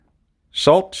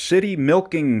Salt City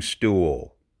Milking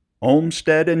Stool,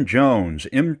 Olmsted and Jones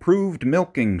Improved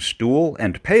Milking Stool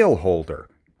and Pail Holder,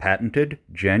 patented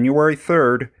January 3,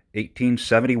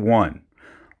 1871.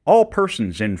 All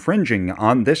persons infringing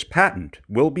on this patent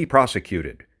will be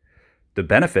prosecuted. The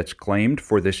benefits claimed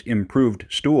for this improved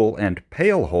stool and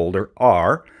pail holder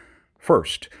are: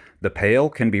 first, the pail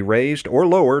can be raised or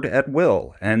lowered at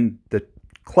will, and the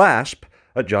clasp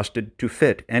adjusted to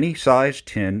fit any size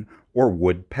tin or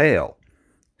wood pail.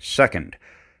 Second,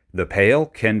 the pail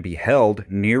can be held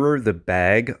nearer the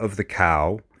bag of the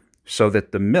cow so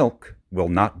that the milk will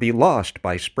not be lost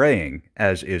by spraying,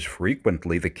 as is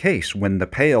frequently the case when the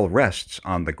pail rests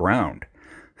on the ground.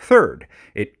 Third,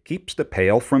 it keeps the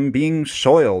pail from being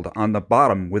soiled on the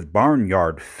bottom with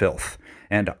barnyard filth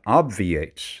and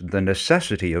obviates the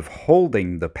necessity of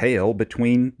holding the pail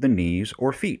between the knees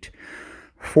or feet.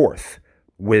 Fourth,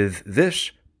 with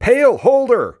this pail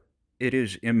holder, it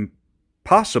is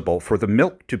impossible for the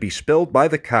milk to be spilled by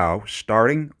the cow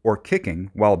starting or kicking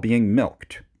while being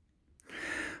milked.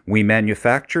 We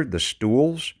manufactured the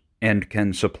stools and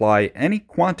can supply any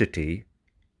quantity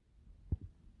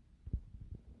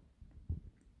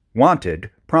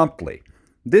wanted promptly.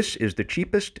 This is the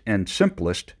cheapest and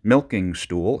simplest milking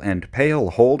stool and pail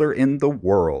holder in the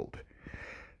world.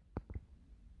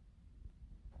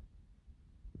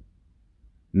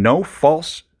 No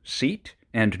false seat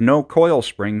and no coil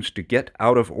springs to get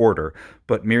out of order,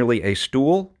 but merely a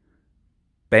stool,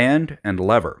 band, and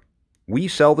lever. We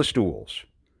sell the stools.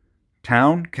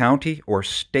 Town, county, or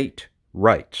state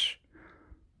rights.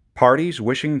 Parties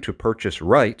wishing to purchase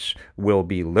rights will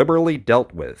be liberally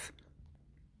dealt with.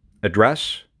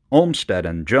 Address: Olmsted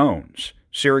and Jones,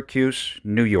 Syracuse,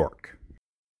 New York.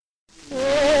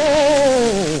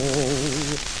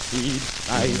 He'd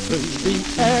fly through the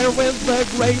air with the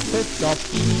greatest of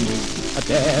ease, a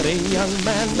daring young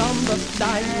man on the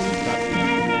flying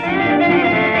trapeze.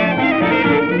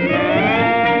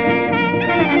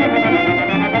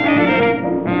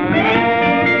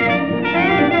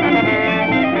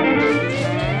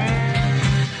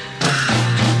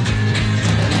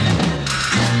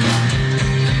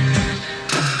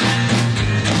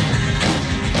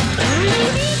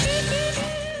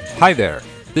 Hi there,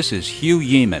 this is Hugh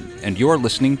Yeaman, and you're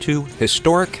listening to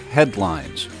Historic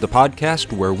Headlines, the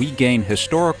podcast where we gain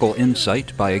historical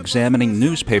insight by examining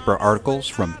newspaper articles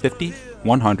from 50,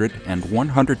 100, and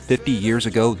 150 years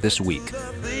ago this week.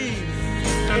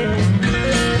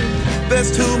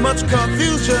 There's too much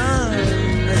confusion.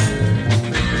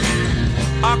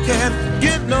 I can't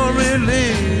get no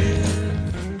relief.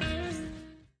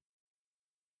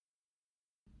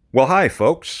 Well, hi,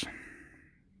 folks.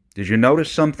 Did you notice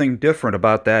something different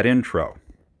about that intro?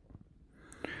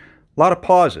 A lot of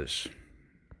pauses.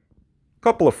 A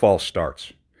couple of false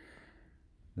starts.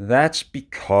 That's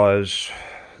because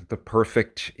the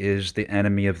perfect is the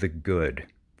enemy of the good.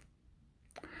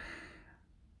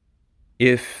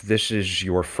 If this is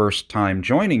your first time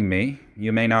joining me,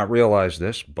 you may not realize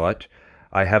this, but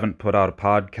I haven't put out a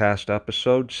podcast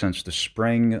episode since the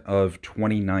spring of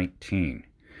 2019.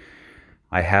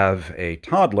 I have a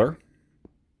toddler.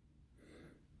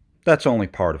 That's only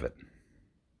part of it.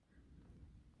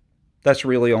 That's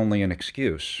really only an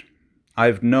excuse.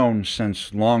 I've known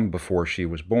since long before she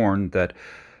was born that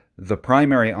the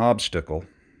primary obstacle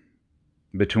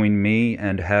between me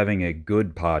and having a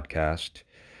good podcast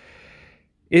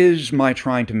is my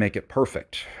trying to make it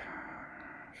perfect.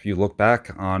 If you look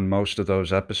back on most of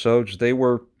those episodes, they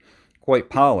were quite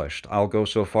polished. I'll go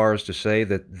so far as to say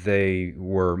that they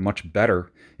were much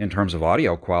better in terms of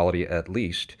audio quality, at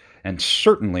least, and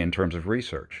certainly in terms of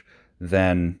research,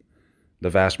 than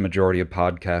the vast majority of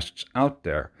podcasts out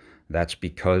there. That's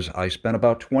because I spent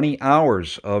about 20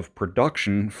 hours of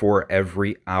production for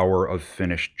every hour of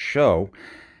finished show,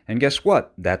 and guess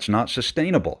what? That's not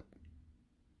sustainable.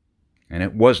 And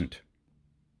it wasn't.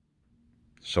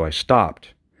 So I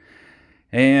stopped.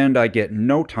 And I get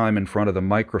no time in front of the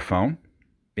microphone,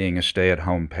 being a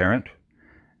stay-at-home parent,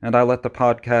 and I let the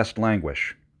podcast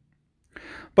languish.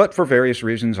 But for various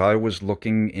reasons, I was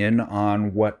looking in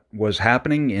on what was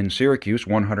happening in Syracuse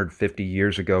 150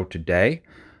 years ago today,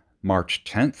 March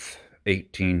 10th,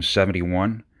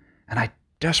 1871, and I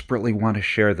desperately want to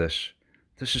share this.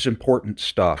 This is important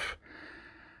stuff.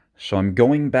 So I'm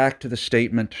going back to the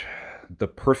statement, "The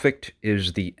perfect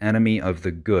is the enemy of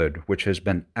the good," which has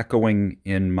been echoing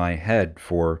in my head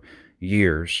for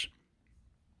years.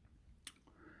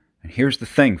 And here's the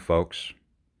thing, folks.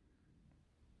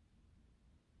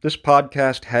 This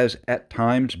podcast has at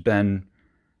times been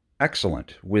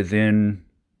excellent within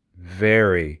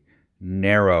very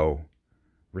narrow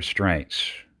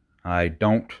restraints. I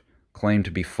don't claim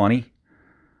to be funny.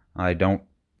 I don't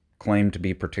claim to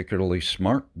be particularly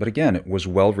smart, but again, it was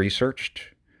well researched,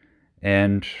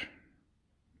 and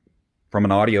from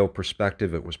an audio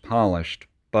perspective, it was polished,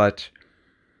 but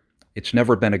it's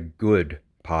never been a good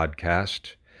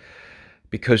podcast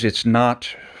because it's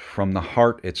not from the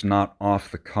heart, it's not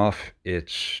off the cuff,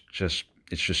 it's just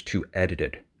too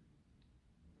edited.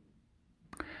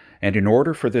 And in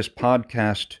order for this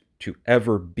podcast to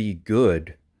ever be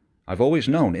good, I've always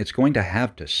known it's going to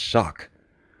have to suck.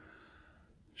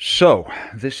 So,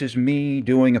 this is me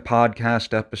doing a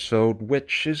podcast episode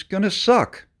which is going to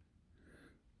suck.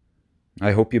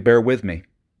 I hope you bear with me.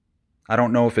 I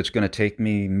don't know if it's going to take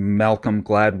me Malcolm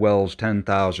Gladwell's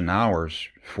 10,000 hours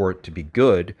for it to be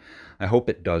good. I hope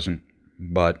it doesn't,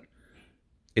 but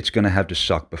it's going to have to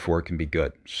suck before it can be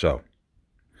good. So,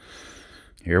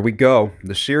 here we go.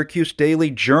 The Syracuse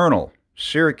Daily Journal,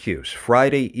 Syracuse,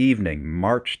 Friday evening,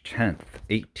 March 10th,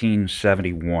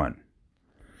 1871.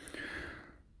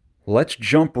 Let's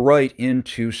jump right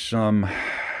into some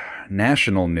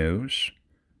national news.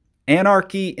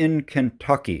 Anarchy in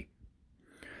Kentucky.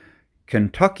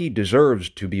 Kentucky deserves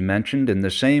to be mentioned in the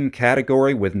same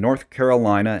category with North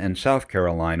Carolina and South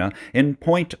Carolina in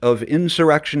point of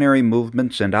insurrectionary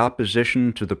movements and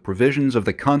opposition to the provisions of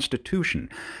the Constitution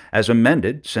as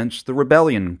amended since the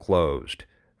rebellion closed.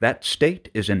 That state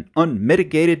is an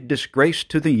unmitigated disgrace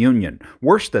to the Union.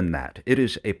 Worse than that, it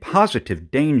is a positive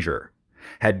danger.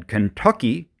 Had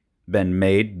Kentucky been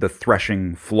made the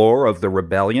threshing floor of the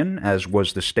rebellion, as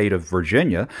was the state of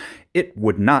Virginia, it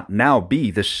would not now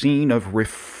be the scene of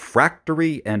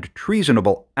refractory and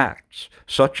treasonable acts,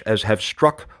 such as have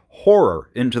struck horror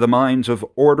into the minds of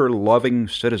order-loving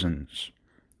citizens.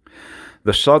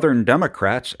 The Southern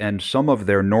Democrats and some of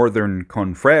their Northern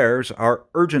confreres are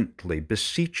urgently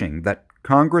beseeching that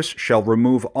Congress shall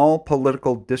remove all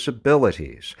political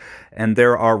disabilities, and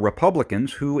there are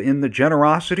Republicans who, in the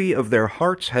generosity of their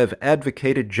hearts, have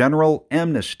advocated general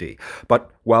amnesty. But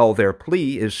while their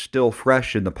plea is still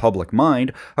fresh in the public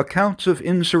mind, accounts of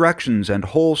insurrections and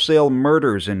wholesale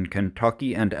murders in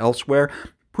Kentucky and elsewhere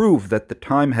prove that the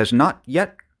time has not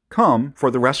yet come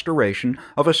for the restoration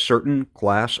of a certain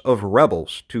class of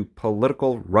rebels to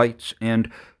political rights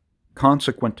and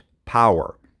consequent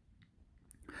power.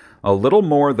 A little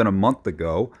more than a month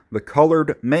ago, the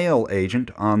colored mail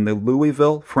agent on the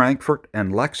Louisville, Frankfort,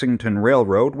 and Lexington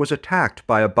Railroad was attacked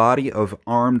by a body of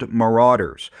armed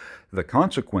marauders. The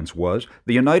consequence was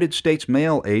the United States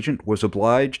mail agent was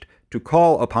obliged to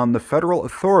call upon the federal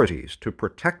authorities to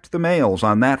protect the mails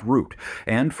on that route,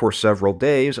 and for several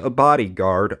days a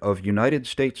bodyguard of United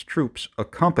States troops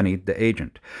accompanied the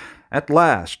agent. At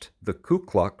last, the Ku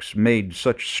Klux made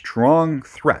such strong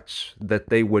threats that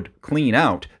they would clean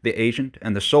out the agent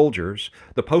and the soldiers.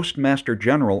 The Postmaster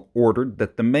General ordered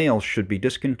that the mail should be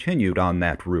discontinued on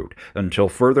that route until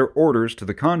further orders to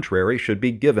the contrary should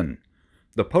be given.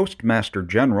 The Postmaster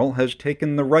General has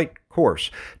taken the right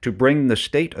course to bring the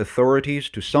state authorities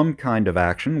to some kind of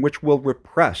action which will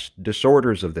repress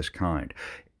disorders of this kind,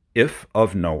 if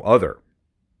of no other.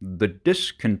 The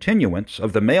discontinuance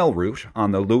of the mail route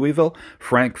on the Louisville,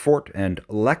 Frankfort, and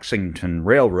Lexington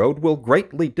Railroad will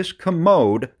greatly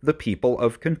discommode the people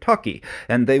of Kentucky,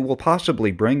 and they will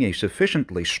possibly bring a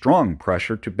sufficiently strong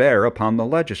pressure to bear upon the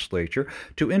legislature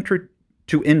to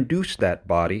induce that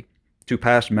body to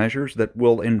pass measures that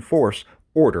will enforce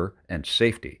order and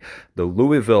safety. The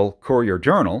Louisville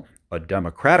Courier-Journal, a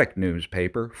Democratic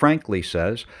newspaper, frankly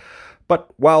says, "But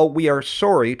while we are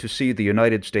sorry to see the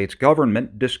United States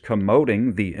government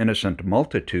discommoding the innocent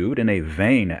multitude in a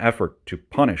vain effort to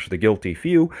punish the guilty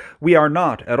few, we are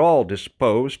not at all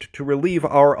disposed to relieve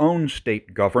our own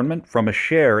state government from a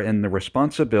share in the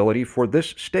responsibility for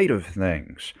this state of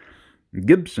things."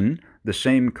 Gibson, the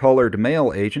same colored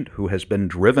mail agent who has been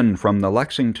driven from the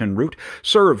Lexington route,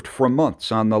 served for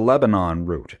months on the Lebanon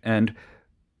route, and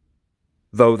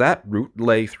though that route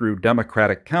lay through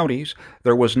Democratic counties,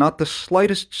 there was not the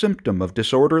slightest symptom of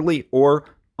disorderly or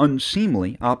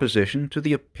unseemly opposition to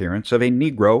the appearance of a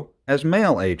Negro as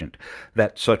mail agent.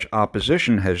 That such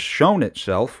opposition has shown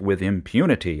itself with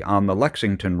impunity on the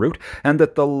Lexington route, and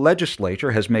that the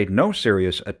legislature has made no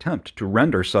serious attempt to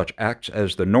render such acts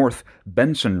as the North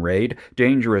Benson raid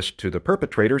dangerous to the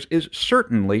perpetrators, is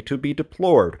certainly to be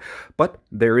deplored. But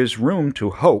there is room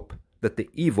to hope that the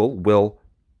evil will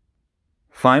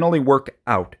finally work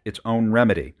out its own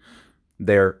remedy.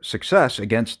 Their success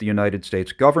against the United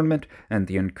States government and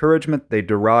the encouragement they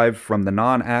derive from the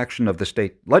non-action of the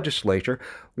state legislature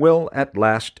will at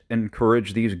last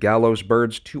encourage these gallows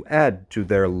birds to add to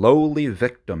their lowly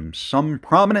victims some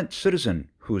prominent citizen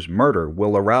whose murder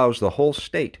will arouse the whole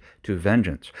state to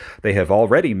vengeance. They have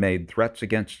already made threats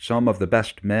against some of the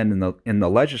best men in the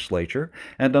legislature,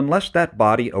 and unless that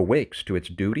body awakes to its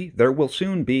duty, there will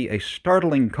soon be a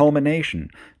startling culmination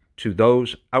to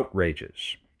those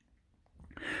outrages.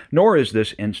 Nor is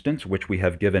this instance which we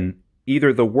have given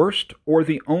either the worst or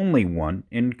the only one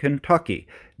in Kentucky.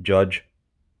 Judge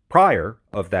Pryor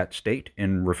of that state,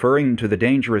 in referring to the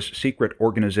dangerous secret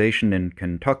organization in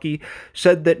Kentucky,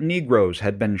 said that Negroes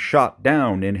had been shot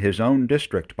down in his own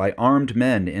district by armed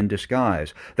men in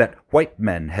disguise, that white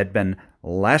men had been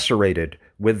lacerated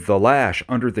with the lash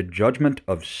under the judgment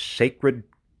of secret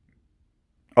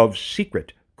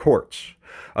courts,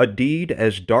 a deed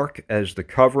as dark as the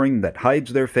covering that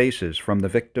hides their faces from the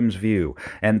victim's view,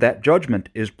 and that judgment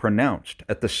is pronounced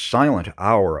at the silent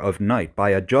hour of night by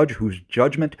a judge whose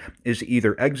judgment is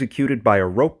either executed by a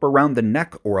rope around the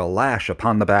neck or a lash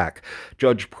upon the back.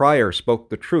 Judge Pryor spoke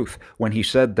the truth when he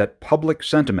said that public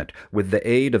sentiment, with the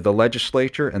aid of the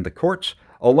legislature and the courts,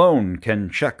 alone can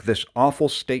check this awful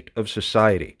state of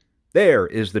society. There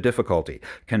is the difficulty.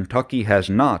 Kentucky has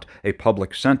not a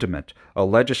public sentiment, a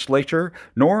legislature,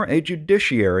 nor a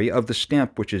judiciary of the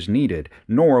stamp which is needed,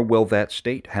 nor will that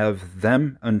state have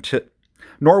them until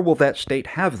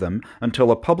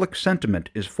a public sentiment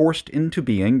is forced into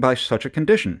being by such a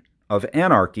condition of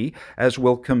anarchy as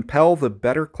will compel the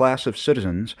better class of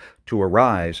citizens to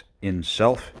arise in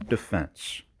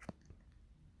self-defense.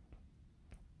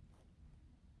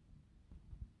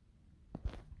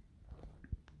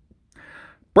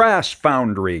 Brass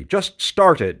Foundry just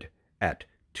started at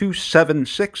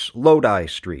 276 Lodi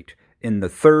Street in the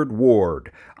 3rd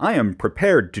Ward. I am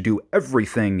prepared to do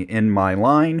everything in my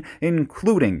line,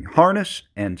 including harness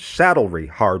and saddlery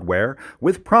hardware,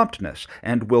 with promptness,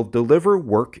 and will deliver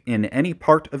work in any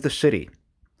part of the city.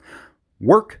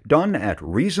 Work done at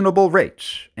reasonable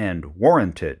rates and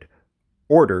warranted.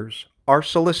 Orders are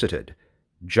solicited.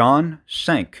 John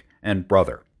Sank and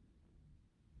Brother.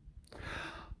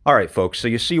 All right, folks, so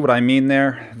you see what I mean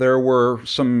there? There were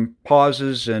some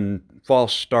pauses and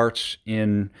false starts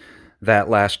in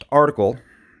that last article,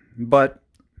 but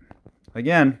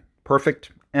again,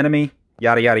 perfect enemy,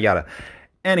 yada, yada, yada.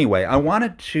 Anyway, I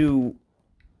wanted to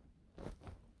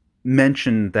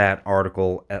mention that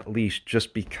article at least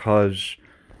just because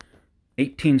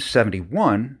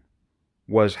 1871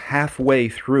 was halfway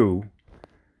through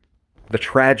the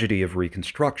tragedy of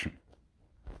Reconstruction.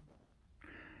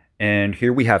 And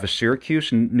here we have a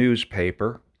Syracuse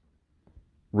newspaper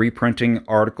reprinting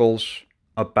articles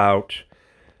about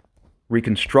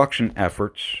Reconstruction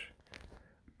efforts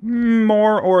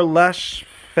more or less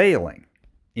failing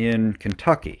in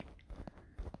Kentucky.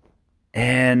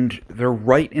 And they're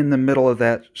right in the middle of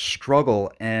that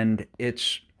struggle, and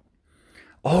it's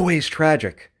always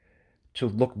tragic to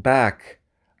look back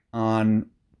on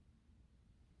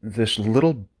this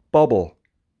little bubble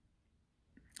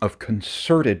of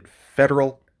concerted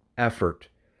federal effort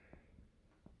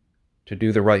to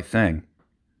do the right thing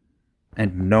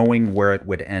and knowing where it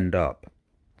would end up.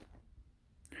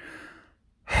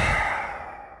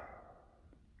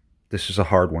 This is a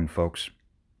hard one, folks.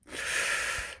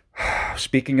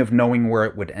 Speaking of knowing where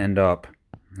it would end up,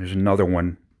 there's another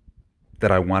one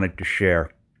that I wanted to share.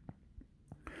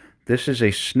 This is a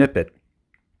snippet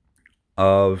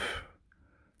of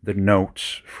the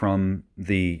notes from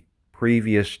the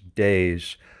previous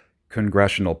day's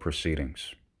congressional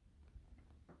proceedings.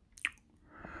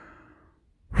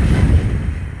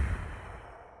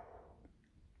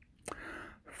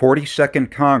 "42nd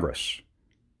Congress,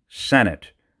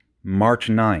 Senate, March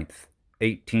 9th,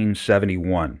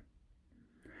 1871.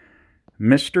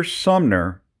 Mr.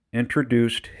 Sumner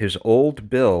introduced his old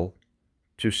bill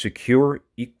to secure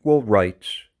equal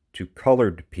rights to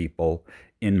colored people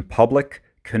in public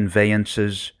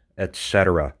conveyances,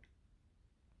 etc.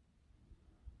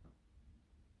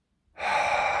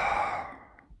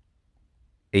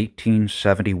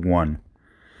 1871.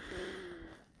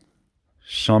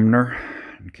 Sumner,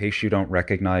 in case you don't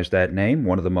recognize that name,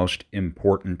 one of the most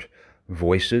important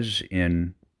voices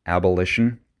in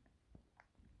abolition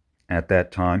at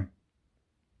that time,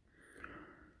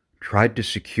 tried to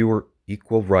secure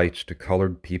equal rights to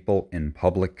colored people in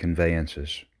public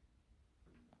conveyances.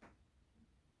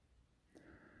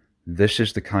 This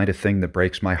is the kind of thing that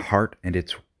breaks my heart, and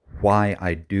it's why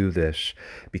I do this,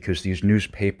 because these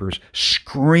newspapers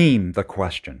scream the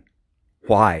question.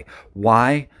 Why?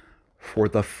 Why, for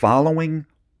the following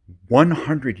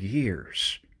 100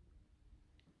 years,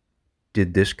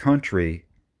 did this country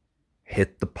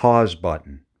hit the pause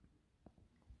button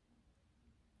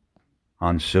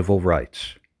on civil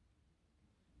rights?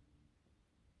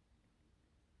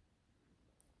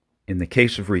 In the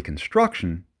case of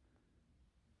Reconstruction,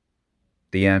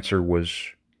 the answer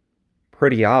was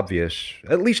pretty obvious,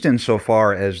 at least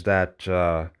insofar as that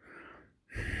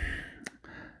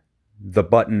the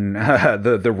button,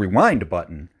 the rewind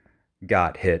button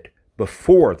got hit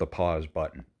before the pause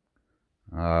button.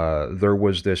 There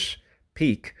was this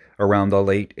peak around the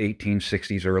late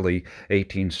 1860s, early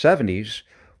 1870s,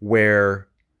 where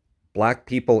black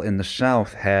people in the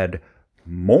South had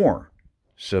more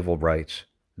civil rights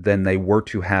than they were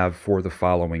to have for the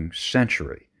following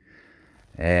century.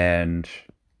 And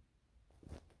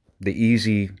the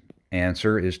easy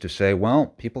answer is to say, well,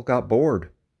 people got bored.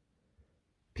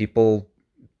 People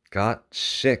got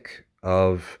sick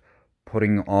of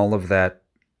putting all of that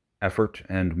effort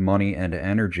and money and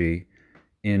energy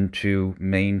into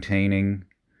maintaining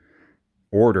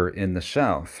order in the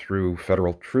South through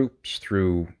federal troops,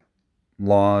 through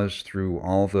laws, through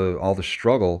all the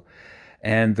struggle.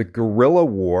 And the guerrilla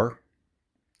war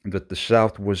that the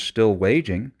South was still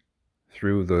waging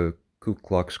through the Ku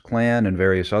Klux Klan and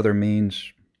various other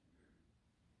means,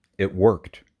 it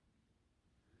worked.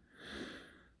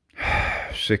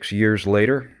 6 years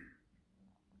later,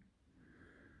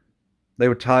 they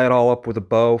would tie it all up with a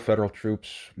bow. Federal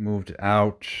troops moved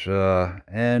out,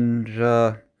 and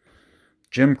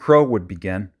Jim Crow would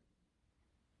begin.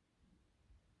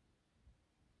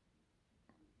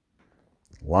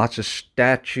 Lots of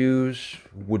statues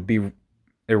would be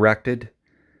erected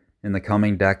in the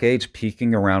coming decades,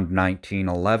 peaking around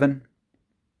 1911.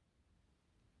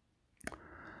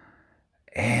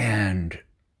 And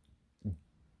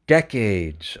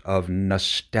decades of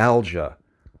nostalgia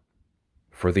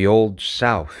for the old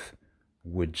South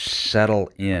would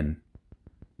settle in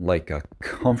like a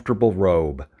comfortable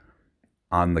robe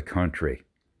on the country.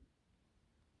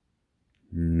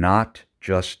 Not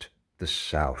just the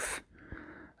South.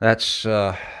 That's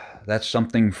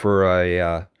something for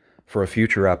a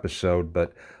future episode,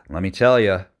 but let me tell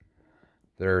you,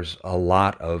 there's a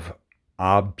lot of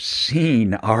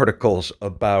obscene articles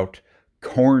about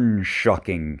corn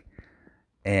shucking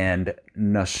and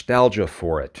nostalgia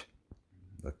for it.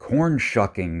 The corn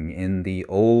shucking in the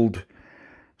old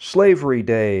slavery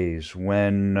days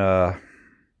when the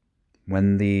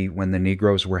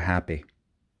Negroes were happy.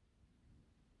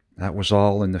 That was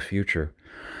all in the future.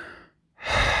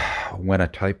 When a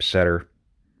typesetter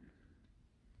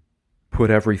put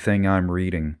everything I'm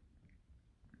reading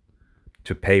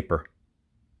to paper,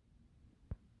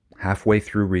 halfway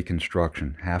through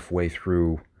Reconstruction, halfway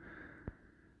through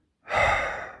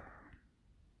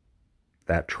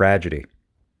that tragedy.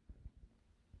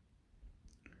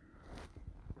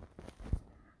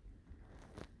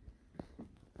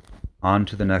 On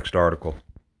to the next article.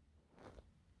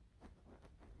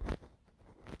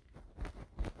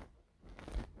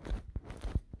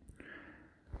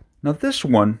 Now this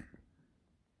one,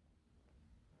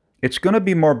 it's going to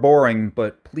be more boring,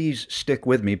 but please stick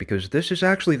with me because this is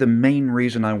actually the main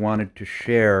reason I wanted to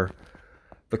share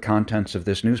the contents of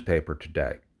this newspaper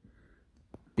today.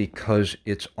 Because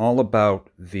it's all about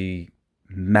the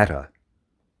meta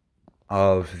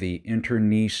of the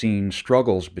internecine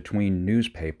struggles between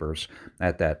newspapers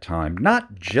at that time.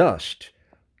 Not just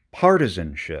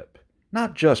partisanship,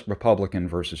 not just Republican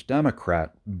versus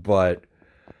Democrat, but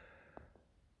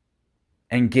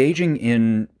engaging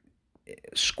in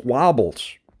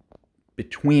squabbles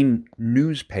between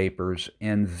newspapers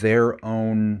and their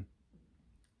own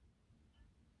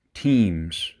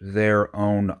teams, their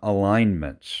own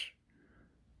alignments,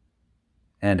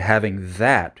 and having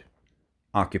that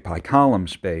occupy column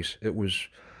space. It was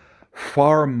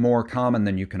far more common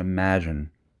than you can imagine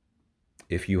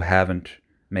if you haven't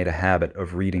made a habit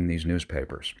of reading these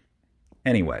newspapers.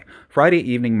 Anyway, Friday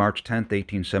evening, March 10th,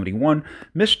 1871,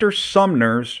 Mr.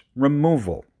 Sumner's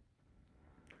removal.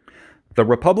 The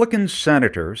Republican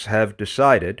senators have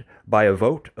decided by a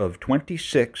vote of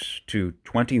 26 to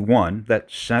 21 that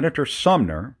Senator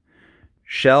Sumner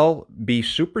shall be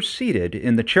superseded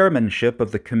in the chairmanship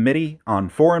of the Committee on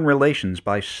Foreign Relations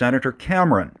by Senator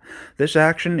Cameron. This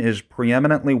action is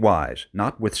preeminently wise,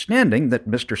 notwithstanding that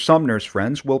Mr. Sumner's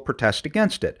friends will protest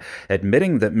against it,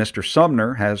 admitting that Mr.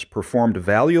 Sumner has performed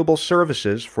valuable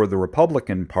services for the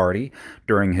Republican Party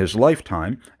during his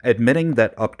lifetime, admitting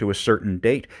that up to a certain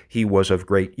date he was of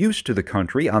great use to the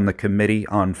country on the Committee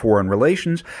on Foreign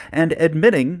Relations, and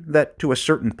admitting that to a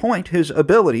certain point his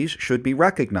abilities should be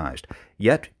recognized.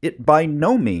 Yet it by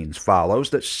no means follows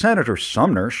that Senator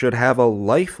Sumner should have a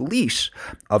life lease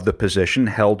of the position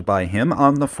held by him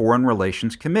on the Foreign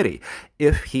Relations Committee,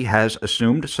 if he has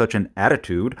assumed such an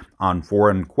attitude on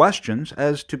foreign questions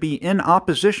as to be in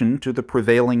opposition to the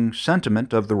prevailing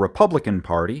sentiment of the Republican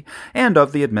Party and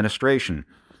of the administration.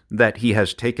 That he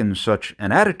has taken such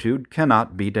an attitude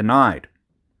cannot be denied.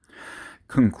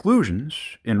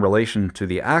 Conclusions in relation to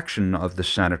the action of the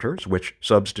senators, which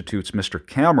substitutes Mr.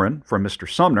 Cameron for Mr.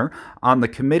 Sumner on the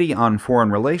Committee on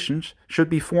Foreign Relations, should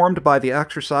be formed by the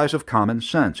exercise of common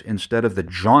sense instead of the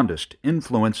jaundiced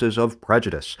influences of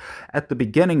prejudice. At the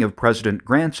beginning of President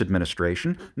Grant's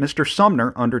administration, Mr.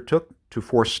 Sumner undertook to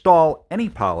forestall any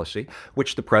policy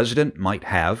which the President might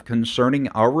have concerning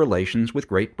our relations with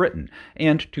Great Britain,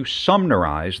 and to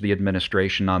Sumnerize the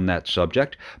administration on that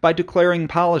subject by declaring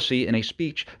policy in a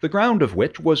speech the ground of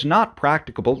which was not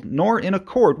practicable nor in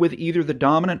accord with either the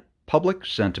dominant public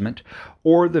sentiment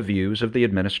or the views of the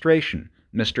administration.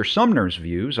 Mr. Sumner's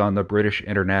views on the British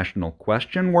international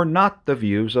question were not the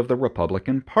views of the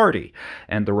Republican Party,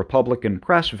 and the Republican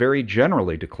press very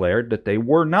generally declared that they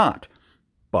were not.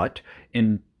 But,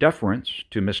 in deference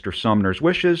to Mr. Sumner's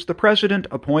wishes, the President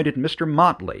appointed Mr.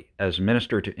 Motley as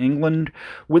Minister to England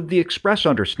with the express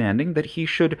understanding that he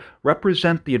should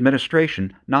represent the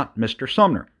administration, not Mr.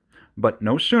 Sumner. But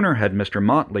no sooner had Mr.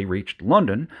 Motley reached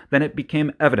London than it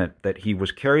became evident that he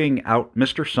was carrying out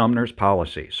Mr. Sumner's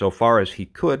policy so far as he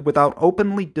could without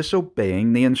openly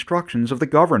disobeying the instructions of the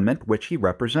government which he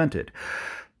represented.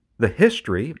 The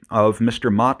history of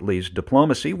Mr. Motley's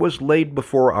diplomacy was laid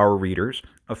before our readers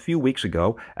a few weeks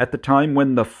ago at the time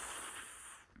when the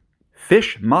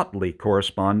Fish-Motley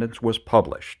correspondence was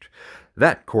published.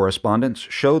 That correspondence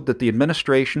showed that the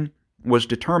administration was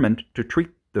determined to treat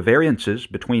the variances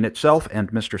between itself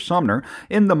and Mr. Sumner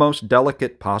in the most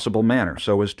delicate possible manner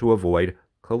so as to avoid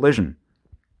collision.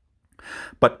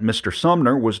 But Mr.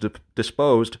 Sumner was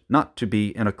disposed not to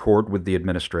be in accord with the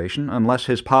administration unless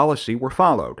his policy were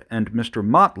followed, and Mr.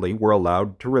 Motley were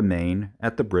allowed to remain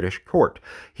at the British court.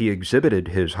 He exhibited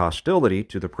his hostility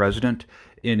to the President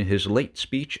in his late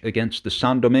speech against the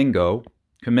San Domingo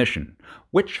Commission,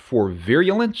 which for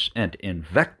virulence and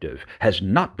invective has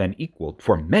not been equaled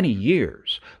for many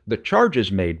years. The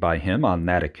charges made by him on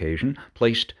that occasion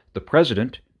placed the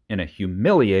President in a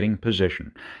humiliating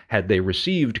position. Had they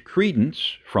received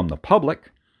credence from the public,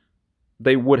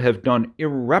 they would have done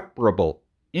irreparable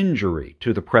injury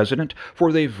to the President,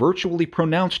 for they virtually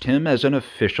pronounced him as an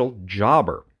official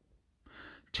jobber.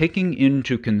 Taking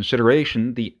into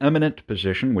consideration the eminent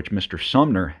position which Mr.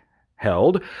 Sumner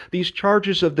held, these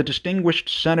charges of the distinguished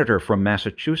senator from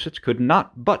Massachusetts could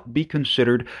not but be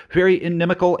considered very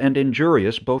inimical and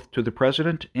injurious both to the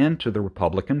President and to the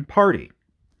Republican Party.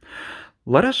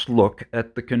 Let us look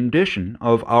at the condition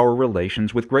of our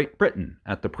relations with Great Britain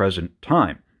at the present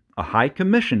time. A High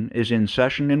Commission is in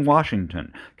session in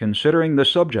Washington, considering the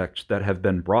subjects that have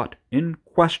been brought in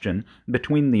question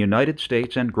between the United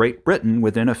States and Great Britain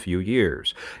within a few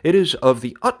years. It is of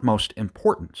the utmost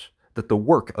importance that the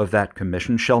work of that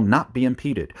commission shall not be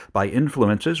impeded by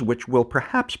influences which will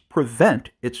perhaps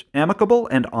prevent its amicable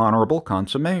and honorable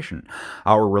consummation.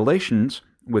 Our relations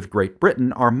with Great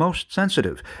Britain are most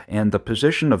sensitive, and the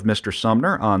position of Mr.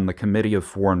 Sumner on the Committee of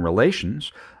Foreign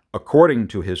Relations, according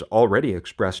to his already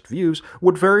expressed views,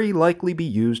 would very likely be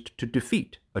used to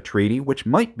defeat a treaty which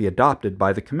might be adopted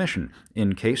by the Commission,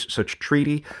 in case such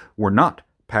treaty were not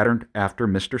patterned after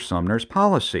Mr. Sumner's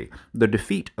policy. The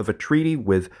defeat of a treaty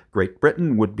with Great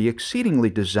Britain would be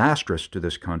exceedingly disastrous to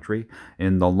this country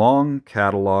in the long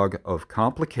catalogue of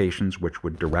complications which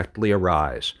would directly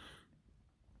arise.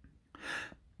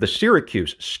 The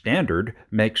Syracuse Standard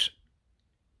makes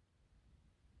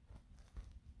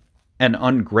an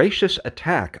ungracious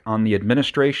attack on the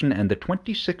administration and the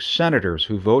 26 senators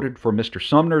who voted for Mr.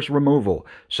 Sumner's removal.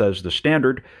 Says the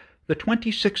Standard, the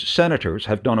 26 senators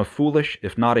have done a foolish,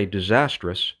 if not a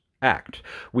disastrous, act.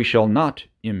 We shall not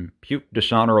impute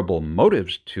dishonorable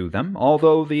motives to them,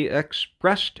 although the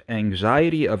expressed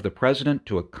anxiety of the President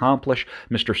to accomplish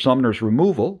Mr. Sumner's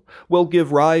removal will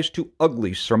give rise to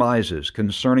ugly surmises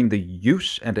concerning the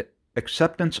use and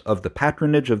acceptance of the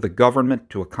patronage of the government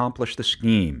to accomplish the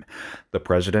scheme. The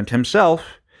President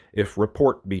himself, if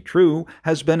report be true,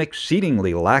 has been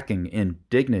exceedingly lacking in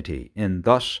dignity in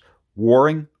thus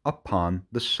warring upon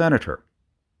the senator.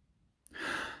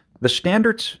 The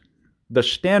Standard's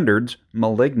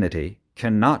malignity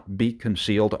cannot be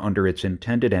concealed under its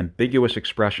intended ambiguous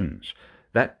expressions.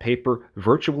 That paper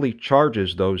virtually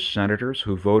charges those senators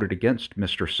who voted against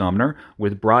Mr. Sumner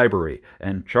with bribery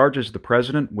and charges the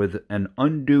President with an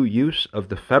undue use of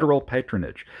the federal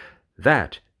patronage.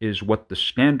 That is what the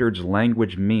Standard's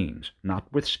language means,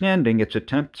 notwithstanding its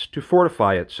attempts to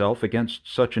fortify itself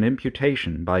against such an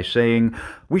imputation by saying,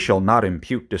 "We shall not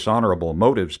impute dishonorable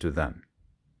motives to them."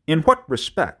 In what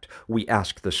respect, we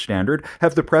ask the Standard,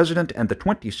 have the President and the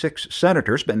 26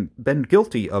 senators been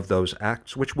guilty of those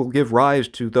acts which will give rise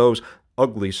to those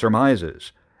ugly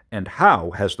surmises? And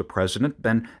how has the President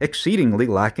been exceedingly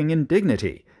lacking in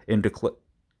dignity in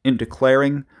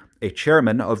declaring a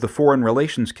chairman of the Foreign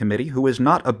Relations Committee who is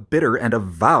not a bitter and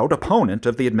avowed opponent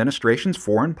of the administration's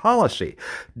foreign policy?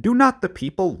 Do not the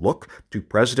people look to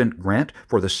President Grant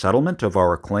for the settlement of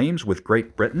our claims with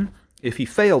Great Britain? If he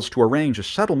fails to arrange a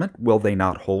settlement, will they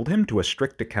not hold him to a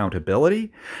strict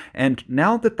accountability? And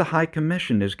now that the High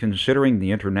Commission is considering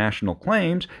the international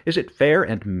claims, is it fair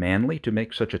and manly to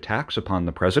make such attacks upon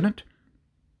the President?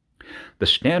 The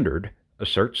Standard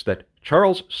asserts that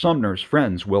Charles Sumner's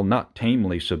friends will not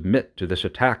tamely submit to this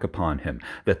attack upon him,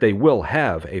 that they will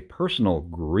have a personal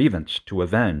grievance to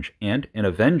avenge, and in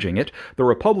avenging it, the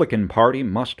Republican Party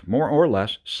must more or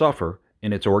less suffer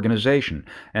in its organization,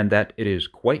 and that it is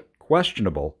quite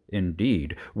questionable,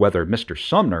 indeed, whether Mr.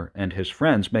 Sumner and his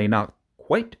friends may not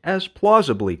quite as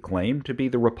plausibly claim to be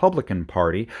the Republican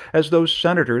Party as those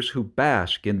senators who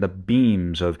bask in the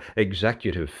beams of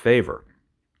executive favor.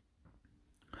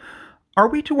 Are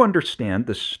we to understand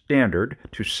the Standard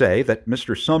to say that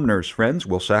Mr. Sumner's friends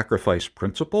will sacrifice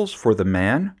principles for the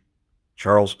man?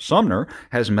 Charles Sumner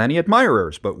has many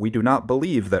admirers, but we do not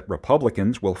believe that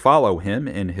Republicans will follow him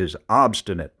in his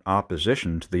obstinate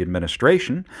opposition to the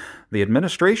administration. The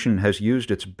administration has used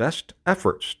its best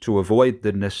efforts to avoid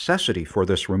the necessity for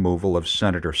this removal of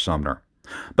Senator Sumner.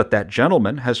 But that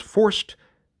gentleman has forced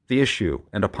the issue,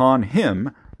 and upon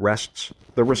him rests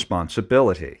the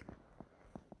responsibility.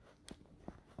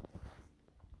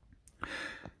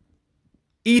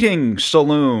 Eating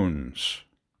saloons.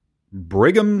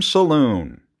 Brigham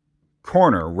Saloon,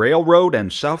 corner Railroad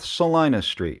and South Salina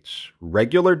Streets.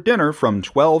 Regular dinner from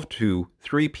 12 to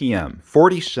 3 p.m.,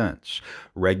 40 cents.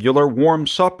 Regular warm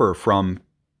supper from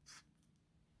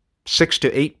 6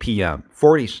 to 8 p.m.,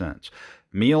 40 cents.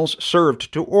 Meals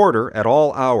served to order at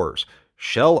all hours.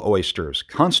 Shell oysters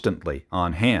constantly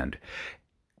on hand.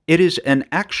 It is an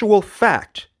actual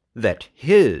fact that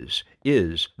his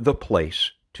is the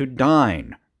place to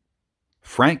dine.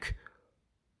 Frank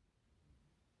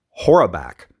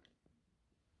Horabach.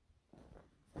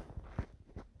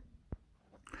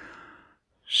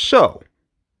 So,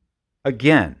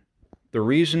 again, the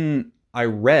reason I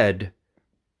read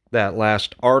that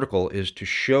last article is to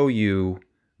show you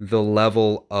the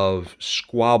level of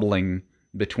squabbling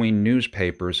between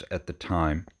newspapers at the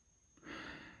time,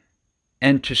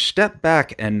 and to step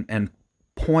back and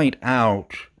point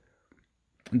out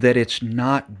that it's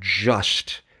not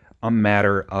just a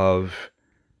matter of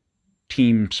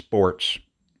team sports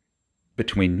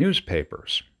between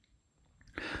newspapers.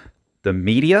 The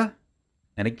media,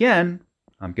 and again,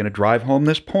 I'm going to drive home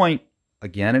this point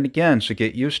again and again, so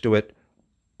get used to it,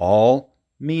 all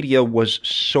media was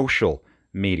social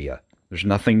media. There's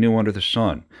nothing new under the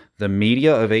sun. The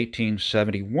media of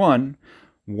 1871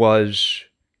 was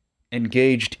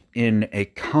engaged in a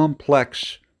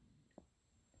complex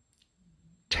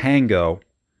tango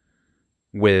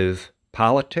with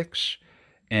politics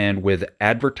and with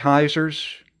advertisers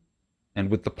and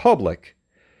with the public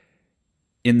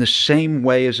in the same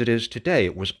way as it is today.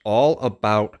 It was all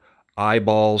about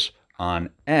eyeballs on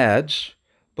ads,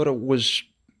 but it was,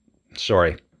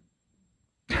 sorry,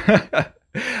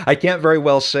 I can't very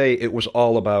well say it was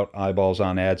all about eyeballs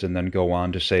on ads and then go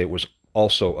on to say it was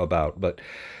also about, but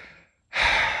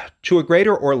to a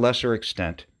greater or lesser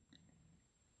extent,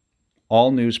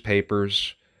 all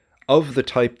newspapers of the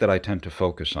type that I tend to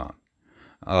focus on,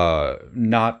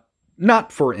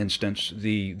 not for instance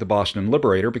the Boston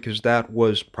Liberator, because that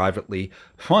was privately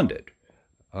funded,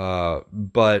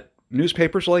 but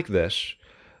newspapers like this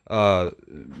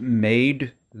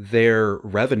made their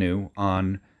revenue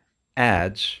on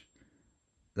ads.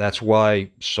 That's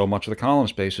why so much of the column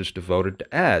space is devoted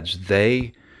to ads.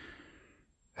 They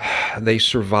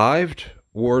survived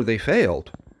or they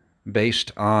failed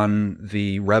based on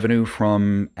the revenue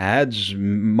from ads,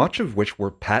 much of which were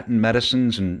patent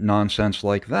medicines and nonsense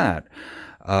like that.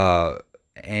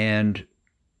 And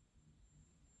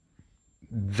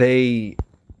they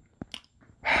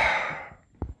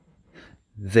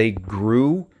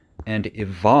grew and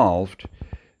evolved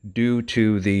due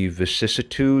to the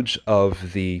vicissitudes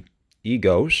of the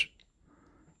egos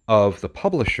of the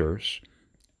publishers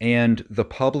and the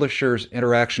publishers'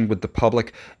 interaction with the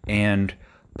public and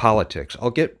politics.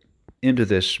 I'll get into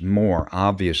this more,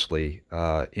 obviously,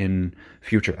 in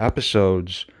future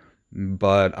episodes,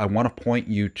 but I want to point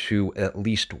you to at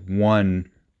least one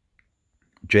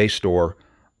JSTOR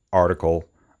article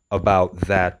about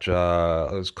that,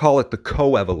 let's call it the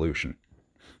coevolution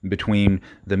between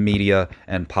the media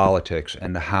and politics,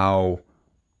 and how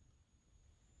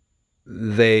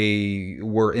they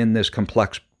were in this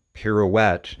complex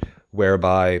pirouette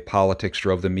whereby politics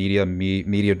drove the media,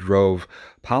 media drove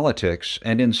politics,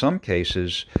 and in some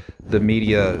cases, the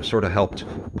media sort of helped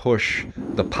push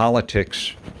the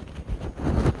politics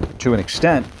to an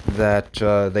extent that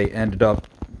they ended up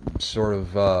sort of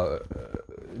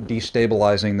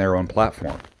destabilizing their own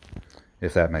platform,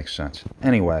 if that makes sense.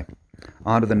 Anyway,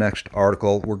 on to the next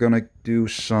article. We're going to do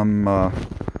some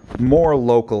more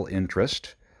local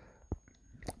interest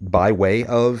by way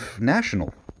of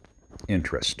national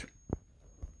interest.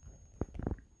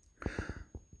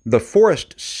 The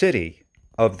forest city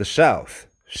of the South,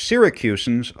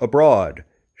 Syracusans abroad,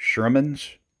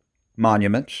 Sherman's,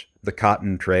 monuments, the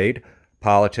cotton trade,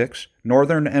 politics,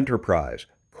 Northern enterprise,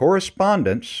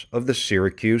 correspondence of the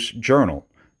Syracuse Journal,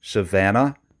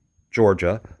 Savannah,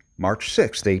 Georgia, March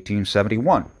 6,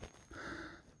 1871.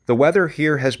 The weather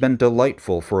here has been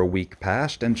delightful for a week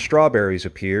past, and strawberries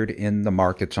appeared in the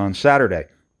markets on Saturday.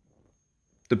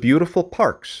 The beautiful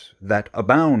parks that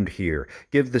abound here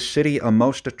give the city a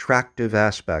most attractive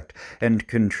aspect and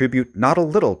contribute not a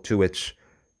little to its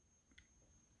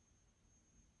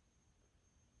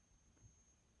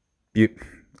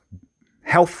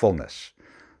healthfulness,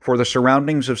 for the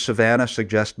surroundings of Savannah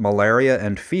suggest malaria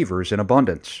and fevers in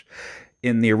abundance.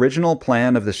 In the original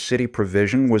plan of the city,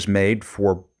 provision was made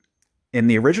for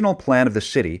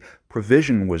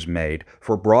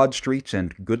broad streets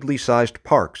and goodly-sized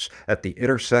parks at the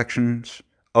intersections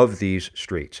of these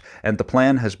streets, and the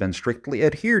plan has been strictly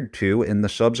adhered to in the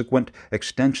subsequent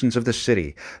extensions of the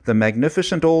city. The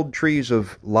magnificent old trees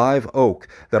of live oak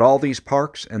that all these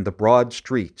parks and the broad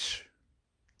streets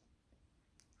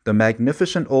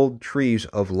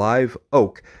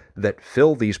that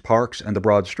fill these parks and the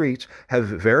broad streets have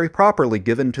very properly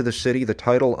given to the city the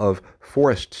title of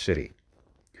Forest City.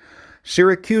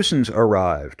 Syracusans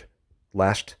arrived.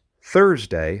 Last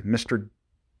Thursday, Mr.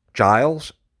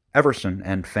 Giles Everson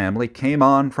and family came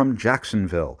on from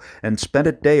Jacksonville and spent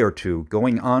a day or two,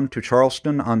 going on to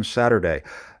Charleston on Saturday.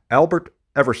 Albert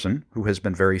Everson, who has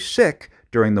been very sick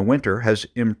during the winter, has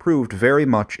improved very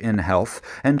much in health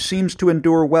and seems to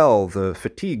endure well the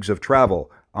fatigues of travel.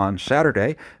 On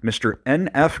Saturday, Mr.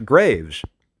 N.F. Graves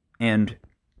and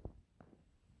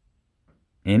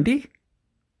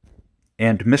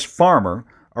Miss Farmer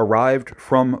arrived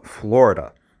from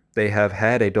Florida. They have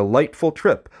had a delightful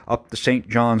trip up the St.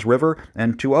 Johns River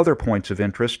and to other points of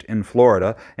interest in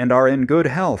Florida, and are in good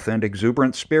health and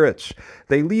exuberant spirits.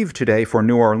 They leave today for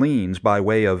New Orleans by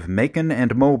way of Macon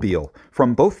and Mobile.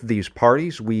 From both these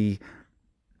parties we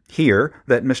hear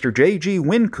that Mr. J.G.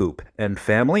 Wynkoop and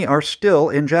family are still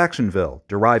in Jacksonville,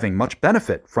 deriving much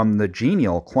benefit from the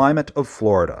genial climate of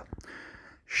Florida.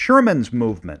 Sherman's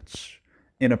movements.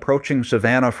 In approaching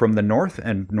Savannah from the north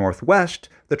and northwest,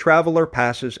 the traveler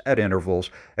passes at intervals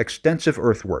extensive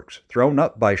earthworks thrown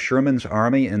up by Sherman's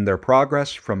army in their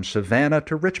progress from Savannah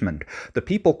to Richmond. The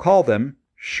people call them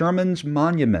Sherman's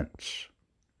monuments.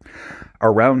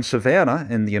 Around Savannah,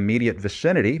 in the immediate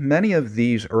vicinity, many of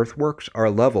these earthworks are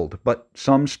leveled, but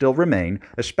some still remain,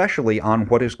 especially on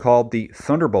what is called the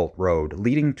Thunderbolt Road,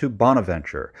 leading to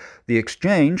Bonaventure. The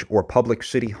Exchange, or Public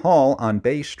City Hall on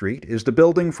Bay Street, is the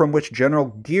building from which General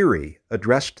Geary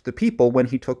addressed the people when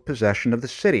he took possession of the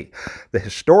city. The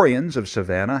historians of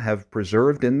Savannah have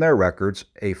preserved in their records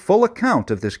a full account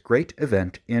of this great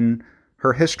event in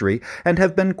her history, and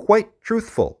have been quite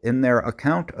truthful in their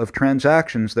account of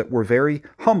transactions that were very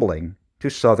humbling to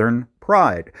Southern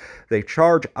pride. They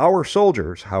charge our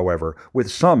soldiers, however, with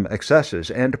some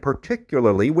excesses, and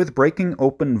particularly with breaking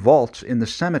open vaults in the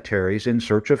cemeteries in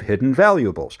search of hidden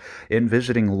valuables. In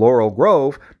visiting Laurel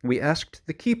Grove, we asked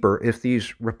the keeper if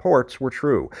these reports were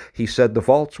true. He said the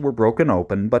vaults were broken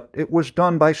open, but it was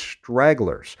done by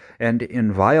stragglers, and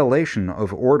in violation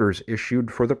of orders issued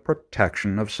for the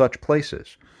protection of such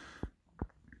places.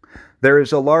 There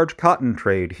is a large cotton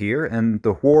trade here, and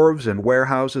the wharves and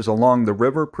warehouses along the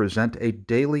river present a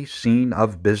daily scene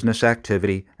of business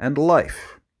activity and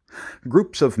life.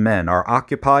 Groups of men are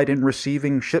occupied in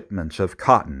receiving shipments of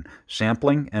cotton,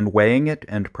 sampling and weighing it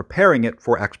and preparing it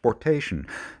for exportation.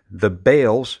 The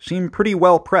bales seem pretty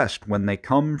well pressed when they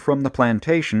come from the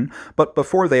plantation, but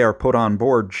before they are put on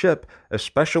board ship,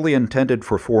 especially intended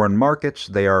for foreign markets,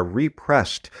 they are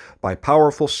repressed by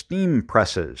powerful steam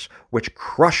presses, which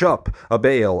crush up a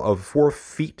bale of 4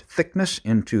 feet thickness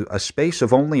into a space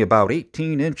of only about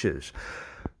 18 inches.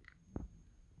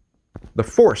 The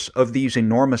force of these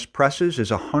enormous presses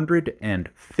is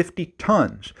 150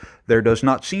 tons. There does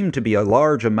not seem to be a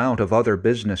large amount of other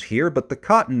business here, but the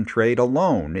cotton trade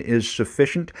alone is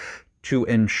sufficient to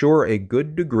ensure a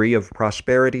good degree of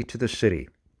prosperity to the city.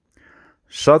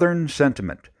 Southern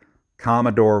sentiment.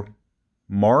 Commodore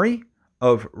Maury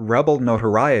of Rebel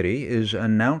notoriety is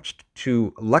announced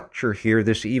to lecture here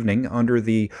this evening under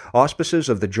the auspices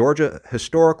of the Georgia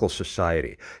Historical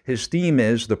Society. His theme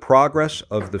is the progress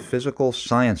of the physical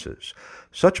sciences.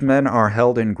 Such men are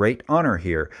held in great honor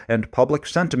here, and public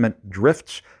sentiment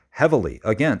drifts heavily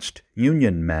against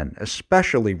Union men,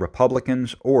 especially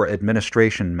Republicans or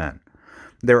administration men.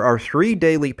 There are 3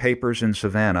 daily papers in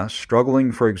Savannah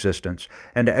struggling for existence,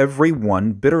 and every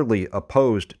one bitterly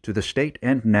opposed to the state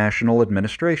and national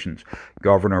administrations.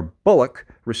 Governor Bullock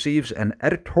receives an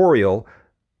editorial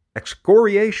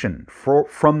excoriation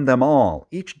from them all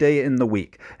each day in the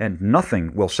week, and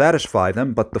nothing will satisfy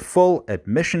them but the full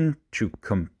admission to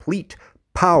complete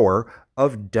power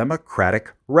of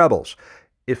Democratic rebels.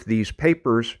 If these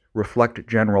papers reflect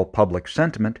general public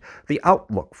sentiment, the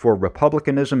outlook for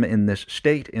republicanism in this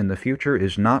state in the future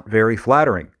is not very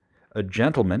flattering. A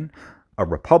gentleman, a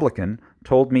Republican,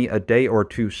 told me a day or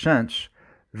two since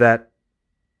that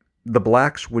the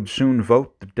blacks would soon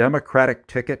vote the Democratic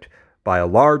ticket by a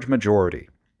large majority.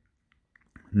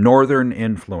 Northern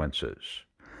influences.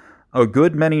 A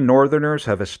good many Northerners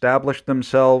have established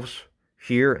themselves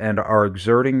here and are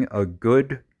exerting a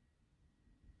good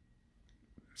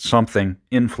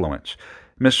influence.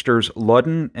 Messrs.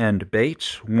 Ludden and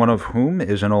Bates, one of whom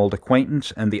is an old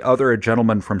acquaintance and the other a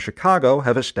gentleman from Chicago,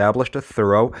 have established a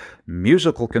thorough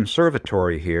musical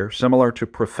conservatory here, similar to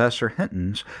Professor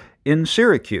Hinton's in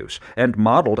Syracuse, and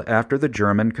modeled after the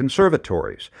German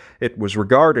conservatories. It was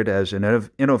regarded as an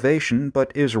innovation,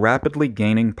 but is rapidly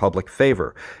gaining public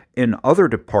favor. In other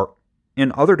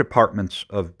departments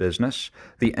of business,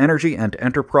 the energy and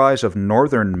enterprise of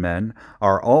Northern men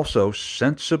are also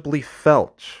sensibly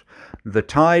felt. The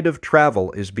tide of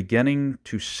travel is beginning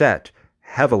to set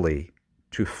heavily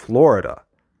to Florida,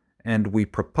 and we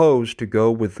propose to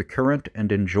go with the current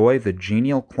and enjoy the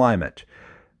genial climate,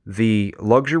 the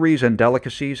luxuries and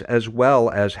delicacies, as well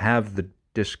as have the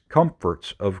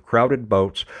discomforts of crowded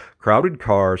boats, crowded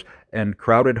cars, and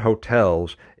crowded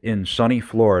hotels in sunny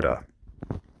Florida.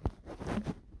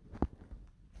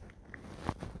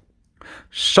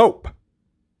 Soap.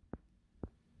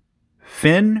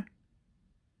 Finn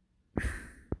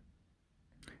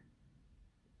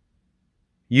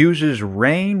uses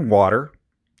rainwater.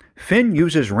 Finn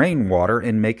uses rainwater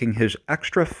in making his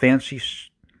extra fancy...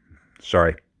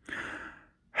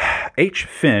 H.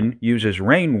 Finn uses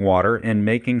rainwater in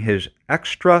making his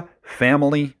extra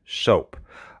family soap.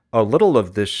 A little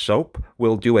of this soap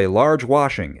will do a large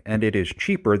washing, and it is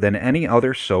cheaper than any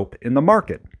other soap in the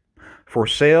market. For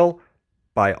sale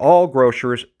by all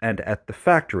grocers and at the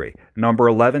factory, number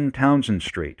 11 Townsend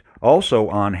Street. Also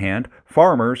on hand,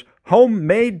 Farmer's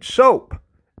homemade soap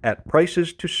at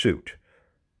prices to suit.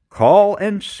 Call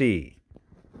and see.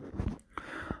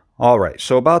 All right,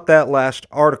 so about that last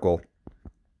article,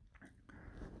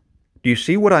 do you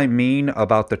see what I mean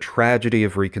about the tragedy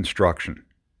of Reconstruction?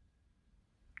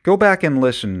 Go back and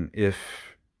listen if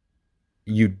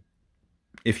you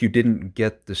didn't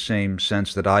get the same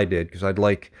sense that I did, because I'd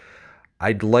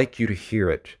like you to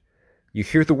hear it. You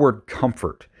hear the word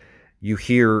comfort. You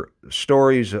hear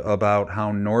stories about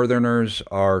how Northerners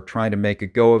are trying to make a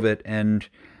go of it, and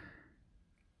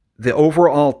the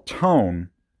overall tone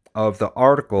of the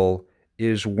article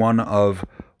is one of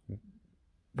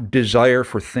desire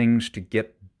for things to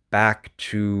get back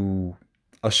to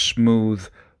a smooth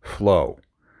flow.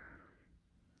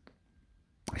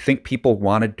 I think people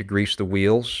wanted to grease the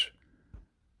wheels,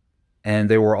 and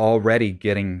they were already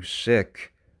getting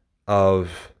sick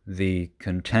of the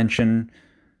contention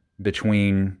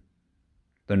between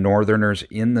the Northerners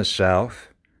in the South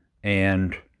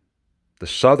and the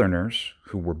Southerners,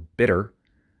 who were bitter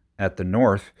at the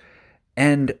North.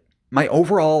 And my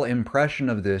overall impression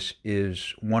of this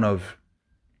is one of,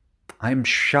 I'm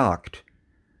shocked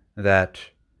that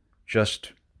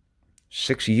just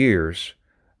 6 years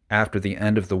after the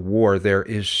end of the war, there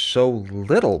is so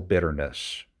little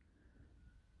bitterness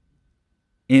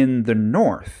in the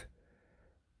North.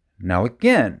 Now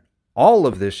again, all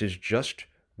of this is just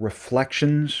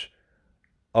reflections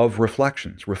of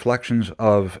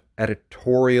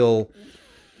editorial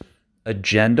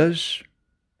agendas,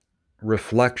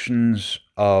 reflections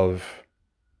of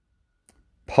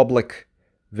public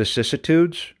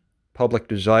vicissitudes, public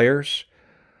desires.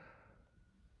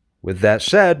 With that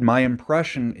said, my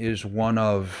impression is one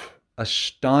of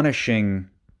astonishing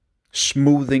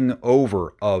smoothing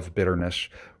over of bitterness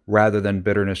rather than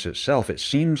bitterness itself. It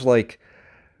seems like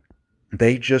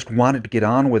they just wanted to get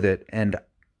on with it, and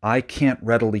I can't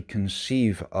readily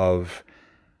conceive of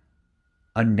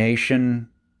a nation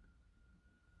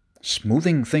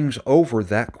smoothing things over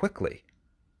that quickly.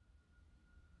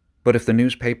 But if the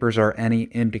newspapers are any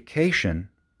indication,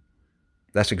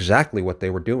 that's exactly what they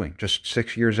were doing. Just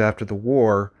 6 years after the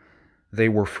war, they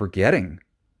were forgetting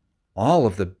all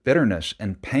of the bitterness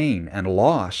and pain and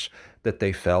loss that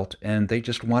they felt, and they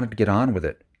just wanted to get on with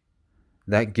it.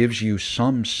 That gives you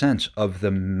some sense of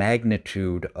the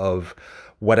magnitude of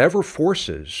whatever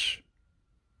forces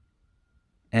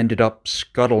ended up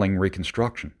scuttling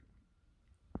Reconstruction.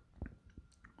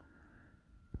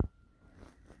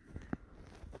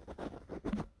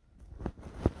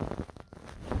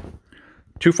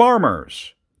 To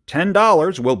farmers,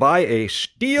 $10 will buy a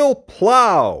steel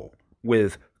plow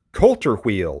with coulter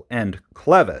wheel and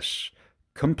clevis,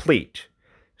 complete.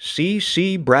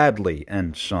 C.C. Bradley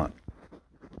and Son.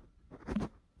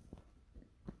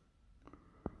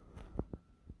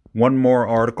 One more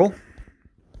article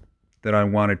that I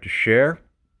wanted to share.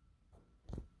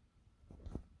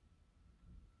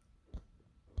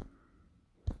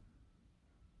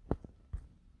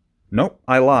 Nope,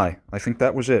 I lie. I think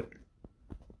that was it.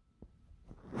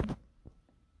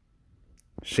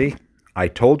 See, I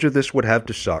told you this would have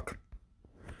to suck.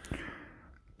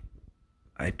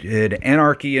 I did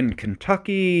Anarchy in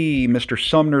Kentucky, Mr.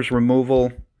 Sumner's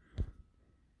removal,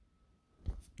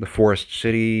 the Forest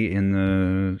City in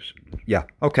the... Yeah,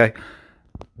 okay.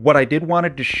 What I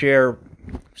wanted to share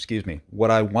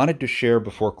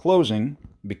before closing,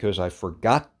 because I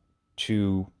forgot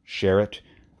to share it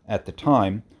at the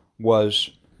time, was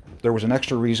there was an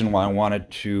extra reason why I wanted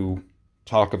to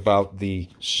talk about the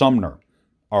Sumner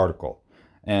article.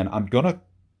 And I'm going to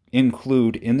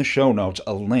include in the show notes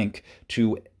a link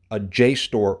to a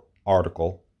JSTOR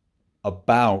article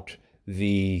about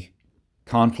the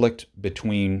conflict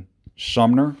between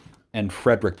Sumner and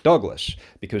Frederick Douglass,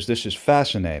 because this is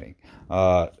fascinating.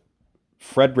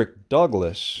 Frederick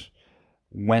Douglass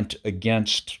went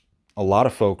against a lot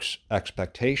of folks'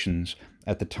 expectations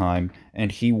at the time,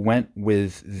 and he went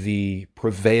with the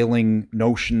prevailing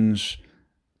notions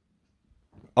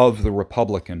of the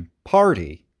Republican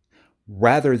Party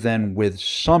rather than with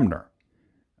Sumner,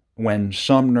 when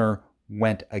Sumner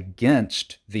went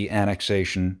against the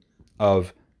annexation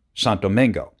of Santo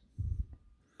Domingo.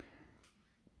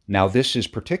 Now, this is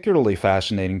particularly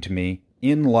fascinating to me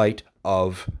in light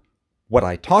of what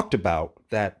I talked about,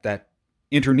 that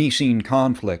internecine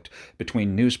conflict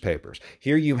between newspapers.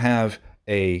 Here you have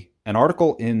an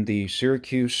article in the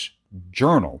Syracuse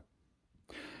Journal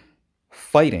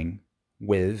fighting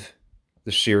with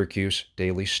the Syracuse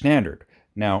Daily Standard.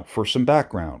 Now, for some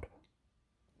background,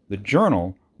 the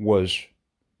Journal was...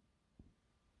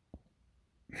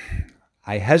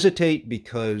 I hesitate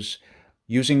because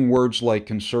using words like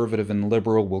conservative and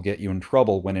liberal will get you in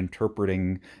trouble when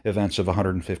interpreting events of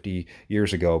 150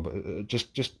 years ago. But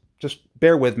just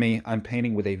bear with me. I'm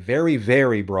painting with a very,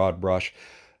 very broad brush.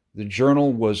 The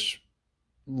Journal was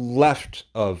left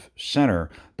of center,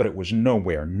 but it was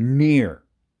nowhere near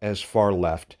as far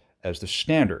left as the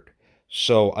Standard.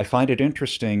 So I find it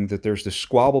interesting that there's this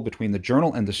squabble between the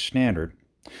Journal and the Standard,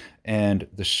 and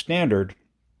the Standard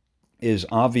is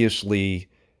obviously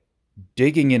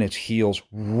digging in its heels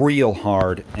real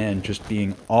hard and just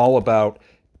being all about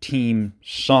Team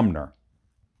Sumner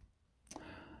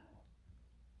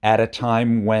at a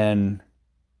time when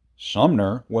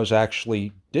Sumner was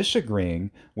actually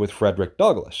disagreeing with Frederick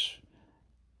Douglass.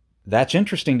 That's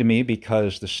interesting to me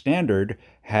because the Standard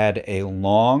had a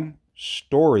long,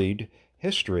 storied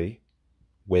history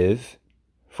with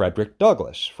Frederick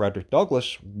Douglass. Frederick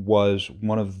Douglass was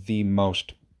one of the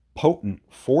most potent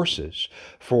forces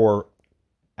for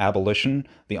abolition,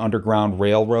 the Underground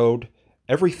Railroad,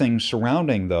 everything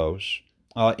surrounding those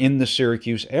in the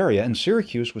Syracuse area. And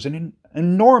Syracuse was an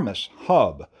enormous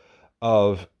hub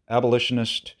of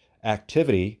abolitionist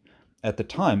activity at the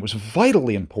time. It was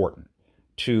vitally important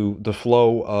to the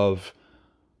flow of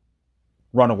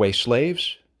runaway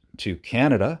slaves to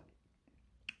Canada,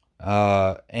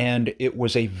 and it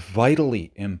was a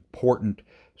vitally important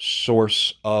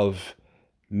source of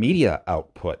media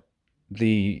output.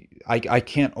 I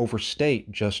can't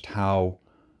overstate just how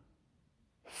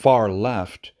far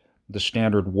left the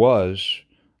Standard was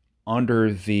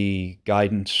under the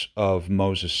guidance of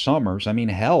Moses Summers. I mean,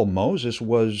 hell, Moses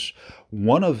was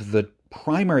one of the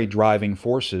primary driving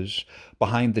forces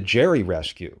behind the Gerry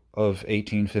Rescue of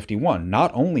 1851.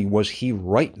 Not only was he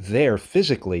right there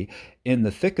physically in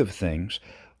the thick of things,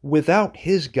 without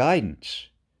his guidance,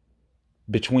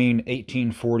 between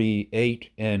 1848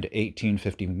 and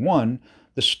 1851,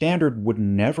 the Standard would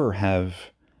never have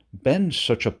been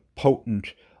such a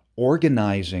potent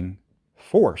organizing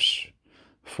force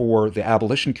for the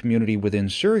abolition community within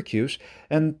Syracuse,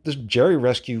 and the Jerry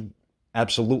Rescue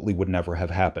absolutely would never have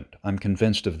happened. I'm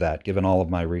convinced of that, given all of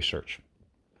my research.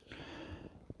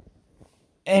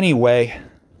 Anyway,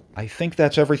 I think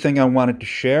that's everything I wanted to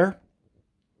share.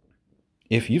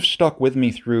 If you've stuck with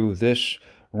me through this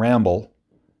ramble,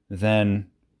 then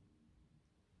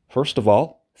first of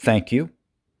all, thank you.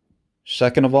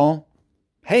 Second of all,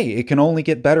 hey, it can only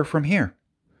get better from here.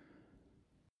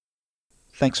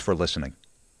 Thanks for listening.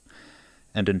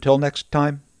 And until next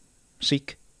time,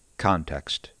 seek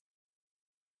context.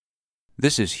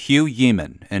 This is Hugh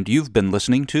Yeaman, and you've been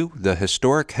listening to the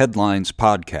Historic Headlines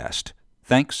Podcast.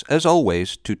 Thanks, as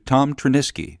always, to Tom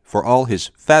Trinisky for all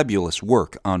his fabulous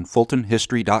work on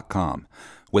FultonHistory.com.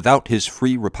 Without his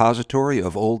free repository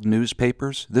of old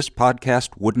newspapers, this podcast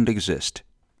wouldn't exist.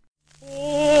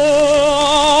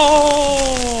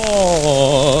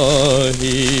 Oh,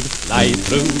 he'd fly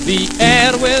through the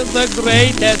air with the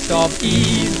greatest of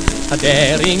ease, a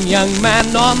daring young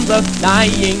man on the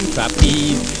flying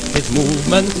trapeze. His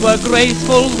movements were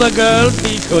graceful, the girls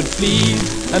he could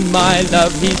please, and my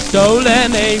love he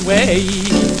stolen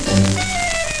away.